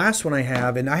 And the last one I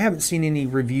have, and I haven't seen any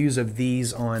reviews of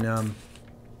these on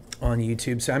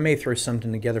YouTube, so I may throw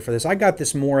something together for this. I got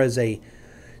this more as a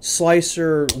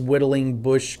slicer, whittling,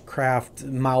 bushcraft,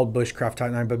 mild bushcraft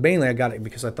type knife, but mainly I got it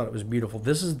because I thought it was beautiful.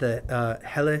 This is the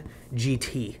Helle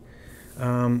GT,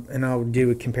 and I'll do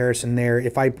a comparison there.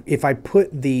 If I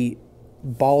put the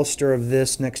baluster of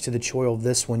this next to the choil of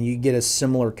this one, you get a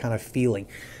similar kind of feeling.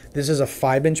 This is a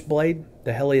 5-inch blade.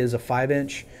 The Helle is a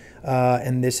 5-inch,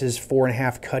 and this is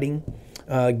 4.5 cutting.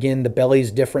 Again, the belly is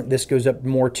different. This goes up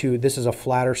more to, this is a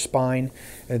flatter spine.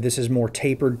 This is more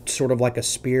tapered, sort of like a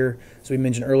spear. So we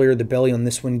mentioned earlier, the belly on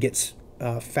this one gets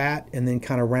fat and then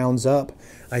kind of rounds up.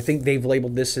 I think they've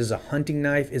labeled this as a hunting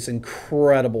knife. It's an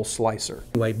incredible slicer.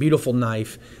 Anyway, beautiful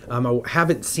knife. I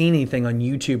haven't seen anything on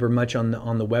YouTube or much on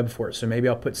the web for it, so maybe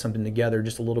I'll put something together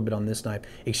just a little bit on this knife.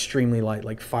 Extremely light,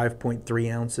 like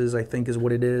 5.3 ounces, I think is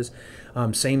what it is.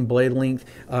 Same blade length.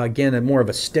 Again, more of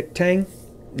a stick tang.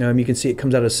 You can see it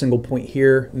comes out a single point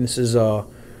here, and this is what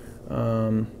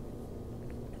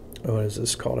is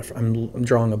this called? I'm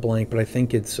drawing a blank, but I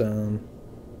think it's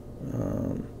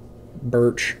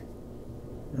birch.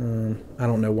 I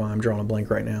don't know why I'm drawing a blank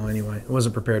right now. Anyway, I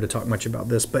wasn't prepared to talk much about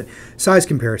this, but size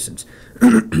comparisons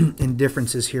and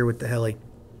differences here with the Helle.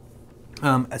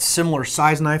 A similar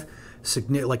size knife,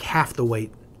 like half the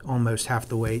weight, almost half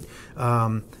the weight.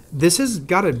 This has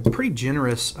got a pretty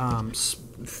generous,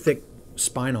 thick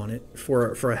spine on it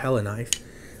for a Helle knife.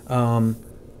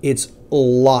 It's a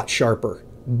lot sharper,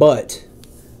 but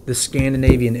the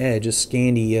Scandinavian edge, a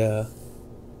Scandi,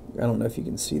 I don't know if you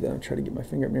can see that. I'm trying to get my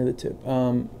finger up near the tip.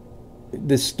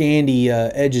 The Scandi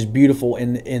edge is beautiful,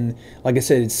 and like I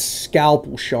said, it's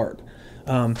scalpel sharp.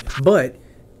 But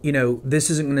you know, this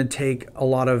isn't going to take a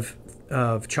lot of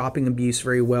chopping abuse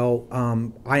very well.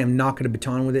 I am not going to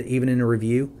baton with it, even in a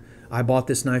review. I bought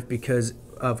this knife because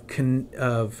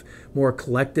of more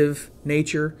collective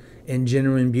nature and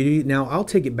genuine beauty. Now, I'll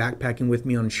take it backpacking with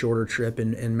me on a shorter trip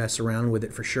and mess around with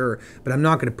it for sure, but I'm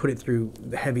not going to put it through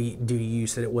the heavy duty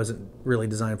use that it wasn't really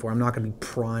designed for. I'm not going to be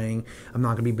prying. I'm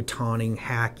not going to be batoning,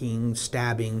 hacking,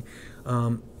 stabbing.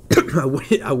 I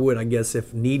would, I guess,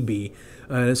 if need be.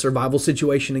 In a survival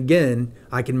situation, again,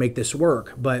 I can make this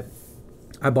work, but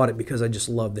I bought it because I just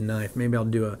love the knife. Maybe I'll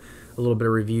do a little bit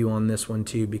of review on this one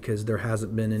too, because there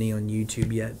hasn't been any on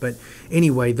YouTube yet. But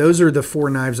anyway, those are the 4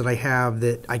 knives that I have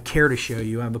that I care to show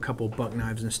you. I have a couple of buck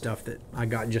knives and stuff that I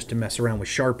got just to mess around with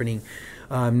sharpening.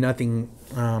 Nothing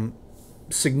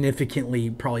significantly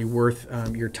probably worth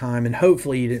your time, and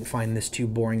hopefully you didn't find this too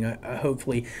boring.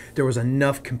 Hopefully there was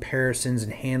enough comparisons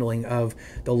and handling of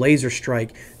the Laser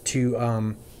Strike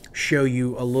to show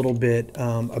you a little bit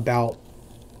about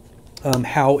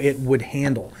how it would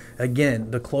handle. Again,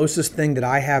 the closest thing that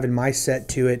I have in my set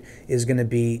to it is going to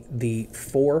be the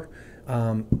 4.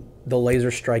 The Laser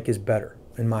Strike is better,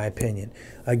 in my opinion.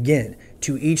 Again,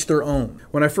 to each their own.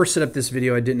 When I first set up this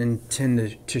video, I didn't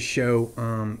intend to show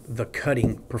the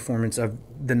cutting performance of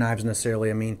the knives necessarily.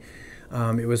 I mean,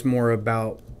 it was more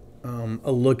about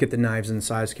a look at the knives and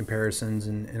size comparisons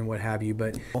and what have you.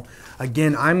 But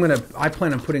again, I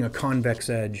plan on putting a convex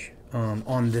edge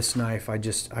on this knife. I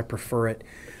prefer it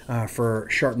for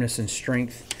sharpness and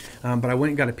strength. But I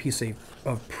went and got a piece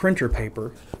of printer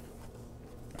paper,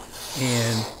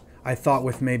 and I thought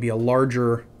with maybe a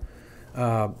larger,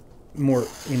 more,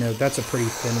 you know, that's a pretty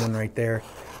thin one right there.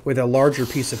 With a larger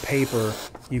piece of paper,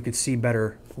 you could see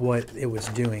better what it was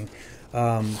doing.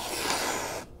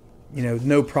 You know,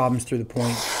 no problems through the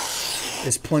point.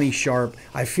 is plenty sharp.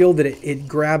 I feel that it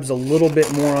grabs a little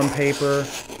bit more on paper.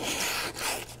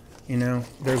 You know,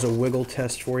 there's a wiggle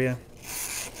test for you.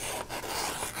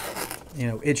 You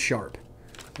know, it's sharp,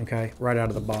 okay, right out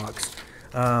of the box.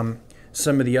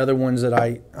 Some of the other ones that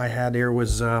I had here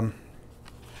was,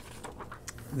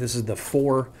 this is the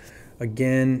 4.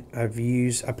 Again, I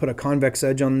put a convex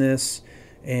edge on this,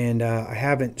 and I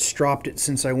haven't stropped it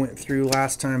since I went through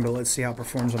last time, but let's see how it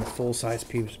performs on a full-size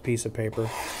piece of paper.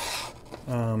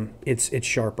 It's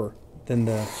sharper than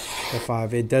the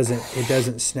 5. It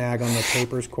doesn't snag on the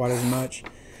papers quite as much.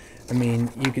 I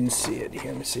mean, you can see it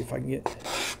here. Let me see if I can get...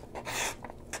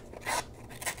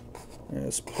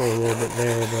 Let's pull a little bit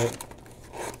there, but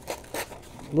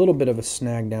a little bit of a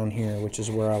snag down here, which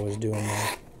is where I was doing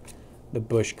the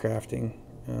bush crafting.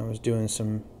 I was doing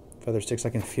some feather sticks. I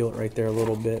can feel it right there a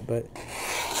little bit, but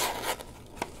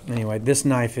anyway, this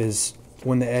knife is,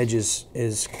 when the edge is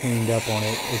cleaned up on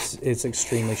it, it's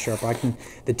extremely sharp.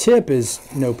 The tip is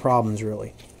no problems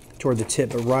really toward the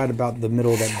tip, but right about the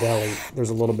middle of that belly, there's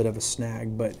a little bit of a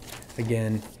snag, but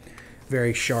again,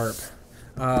 very sharp.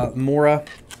 Mora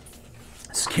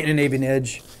Scandinavian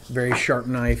edge, very sharp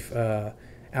knife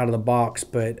out of the box,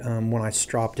 but when I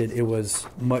stropped it, it was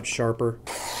much sharper.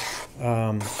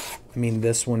 I mean,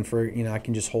 this one, for, you know, I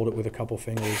can just hold it with a couple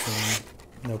fingers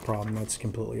and no problem. That's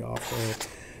completely off there.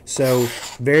 So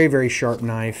very, very sharp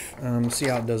knife. See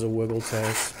how it does a wiggle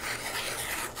test.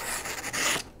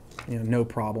 You know, no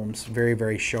problems. Very,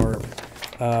 very sharp.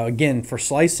 Again, for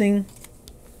slicing,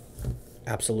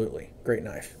 absolutely great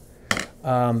knife.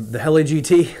 The Helle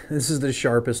GT, this is the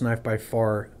sharpest knife by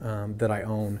far that I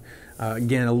own.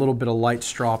 Again, a little bit of light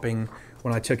stropping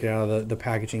when I took it out of the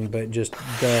packaging, but just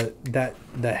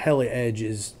the Helle edge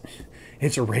is,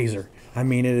 it's a razor. I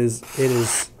mean, it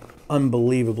is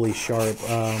unbelievably sharp.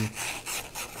 I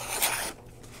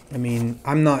mean,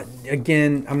 I'm not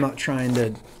trying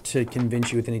to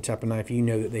convince you with any type of knife. You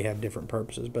know that they have different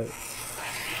purposes, but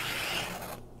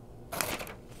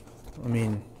I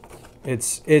mean,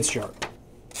 it's sharp.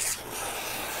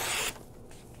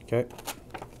 Okay.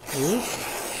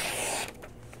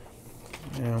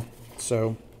 Yeah.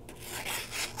 So,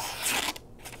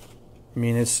 I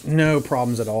mean, it's no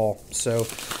problems at all. So,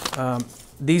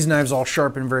 these knives all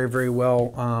sharpen very, very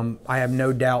well. I have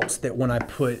no doubts that when I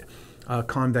put a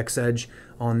convex edge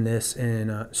on this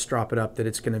and strop it up, that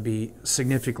it's going to be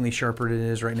significantly sharper than it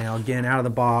is right now. Again, out of the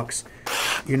box,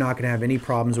 you're not going to have any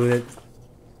problems with it.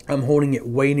 I'm holding it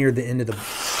way near the end of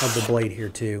the blade here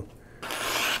too.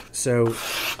 So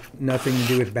nothing to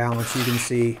do with balance. You can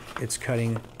see it's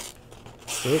cutting.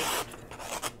 Oop.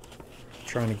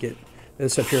 Trying to get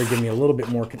this up here, give me a little bit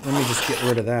more. Let me just get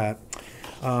rid of that.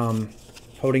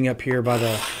 Holding up here by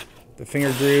the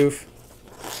finger groove.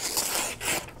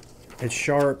 It's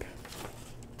sharp.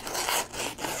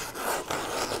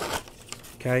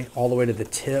 Okay, all the way to the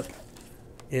tip.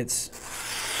 It's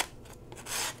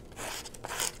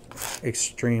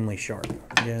extremely sharp.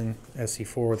 Again,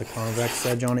 SE4 with a convex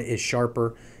edge on it is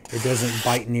sharper. It doesn't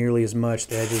bite nearly as much.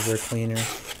 The edges are cleaner.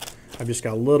 I've just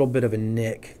got a little bit of a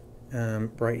nick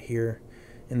right here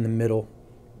in the middle,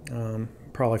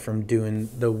 probably from doing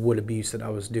the wood abuse that I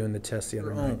was doing the test the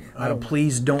other night.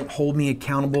 Please don't hold me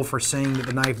accountable for saying that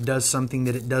the knife does something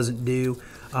that it doesn't do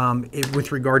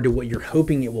with regard to what you're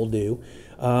hoping it will do.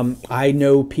 I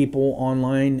know people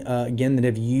online, again, that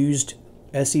have used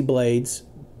ESEE blades,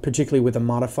 particularly with a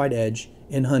modified edge,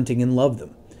 in hunting and love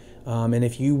them. And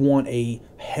if you want a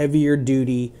heavier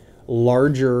duty,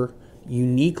 larger,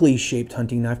 uniquely shaped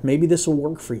hunting knife, maybe this will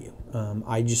work for you.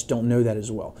 I just don't know that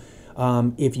as well.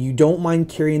 If you don't mind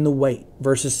carrying the weight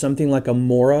versus something like a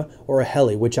Mora or a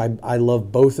Helle, which I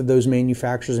love both of those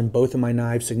manufacturers and both of my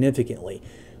knives significantly,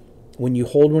 when you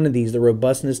hold one of these, the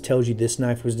robustness tells you this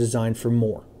knife was designed for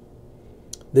more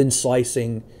than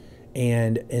slicing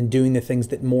and doing the things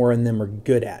that Mora and them are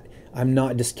good at. I'm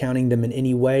not discounting them in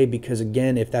any way, because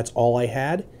again, if that's all I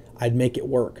had, I'd make it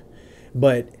work.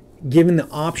 But given the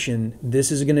option,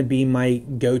 this is going to be my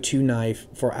go-to knife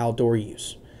for outdoor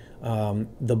use.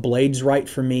 The blade's right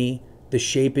for me. The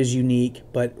shape is unique,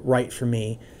 but right for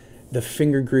me. The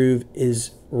finger groove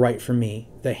is right for me.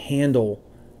 The handle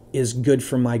is good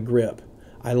for my grip.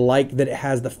 I like that it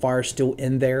has the fire steel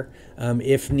in there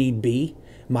if need be.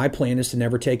 My plan is to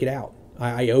never take it out.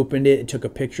 I opened it, took a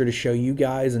picture to show you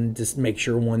guys and just make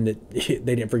sure, one, that they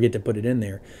didn't forget to put it in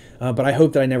there. But I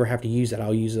hope that I never have to use that.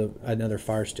 I'll use another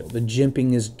fire steel. The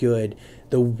jimping is good.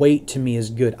 The weight to me is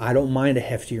good. I don't mind a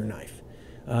heftier knife.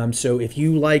 So if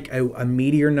you like a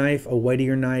meatier knife, a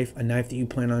weightier knife, a knife that you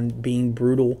plan on being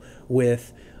brutal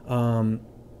with,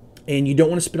 and you don't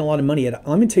want to spend a lot of money. Let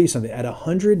me tell you something. At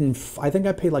I think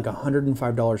I paid like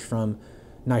 $105 from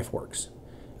Knife Works.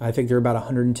 I think they're about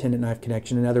 110 at Knife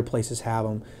Connection, and other places have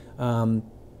them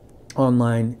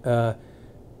online.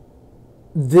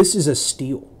 This is a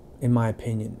steal, in my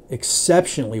opinion.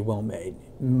 Exceptionally well made.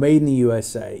 Made in the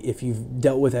USA. If you've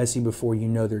dealt with ESSE before, you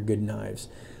know they're good knives.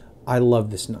 I love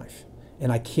this knife,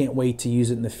 and I can't wait to use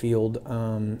it in the field.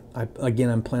 Again,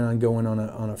 I'm planning on going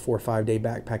on a 4 or 5 day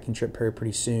backpacking trip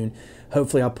pretty soon.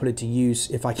 Hopefully, I'll put it to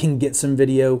use. If I can get some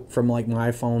video from like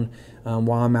my iPhone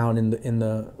while I'm out in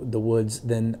the woods,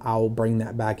 then I'll bring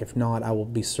that back. If not, I will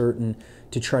be certain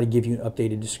to try to give you an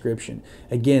updated description.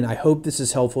 Again, I hope this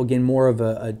is helpful. Again, more of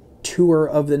a tour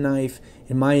of the knife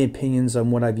and my opinions on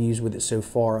what I've used with it so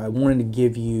far. I wanted to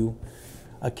give you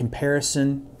a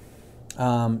comparison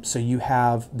so you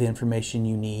have the information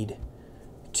you need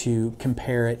to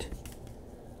compare it,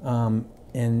 and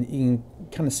you can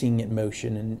kind of seeing it in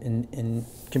motion and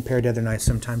compared to other knives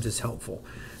sometimes is helpful.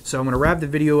 So I'm going to wrap the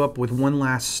video up with one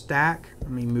last stack.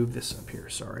 Let me move this up here,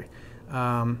 sorry.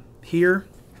 Here,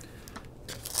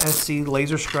 ESEE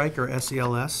Laser Strike, or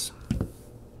SELS.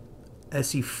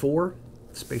 ESEE 4,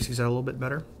 spacing's out a little bit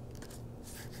better.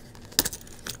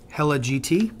 Helle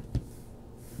GT.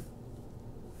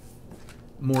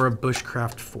 Mora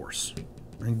Bushcraft Force.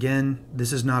 Again,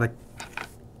 this is not a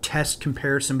test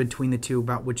comparison between the two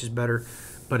about which is better,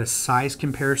 but a size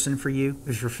comparison for you.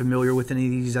 If you're familiar with any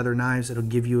of these other knives, it'll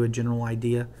give you a general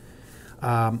idea.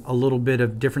 A little bit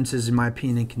of differences, in my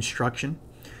opinion, in construction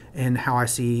and how I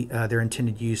see their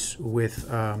intended use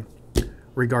with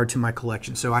regard to my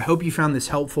collection. So I hope you found this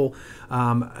helpful.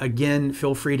 Again,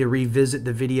 feel free to revisit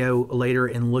the video later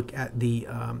and look at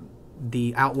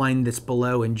the outline that's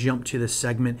below and jump to the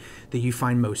segment that you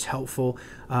find most helpful.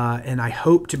 And I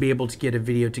hope to be able to get a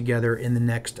video together in the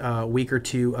next week or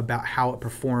two about how it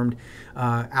performed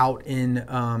out in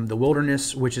the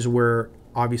wilderness, which is where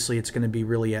obviously it's going to be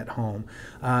really at home.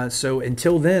 So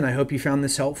until then, I hope you found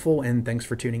this helpful, and thanks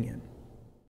for tuning in.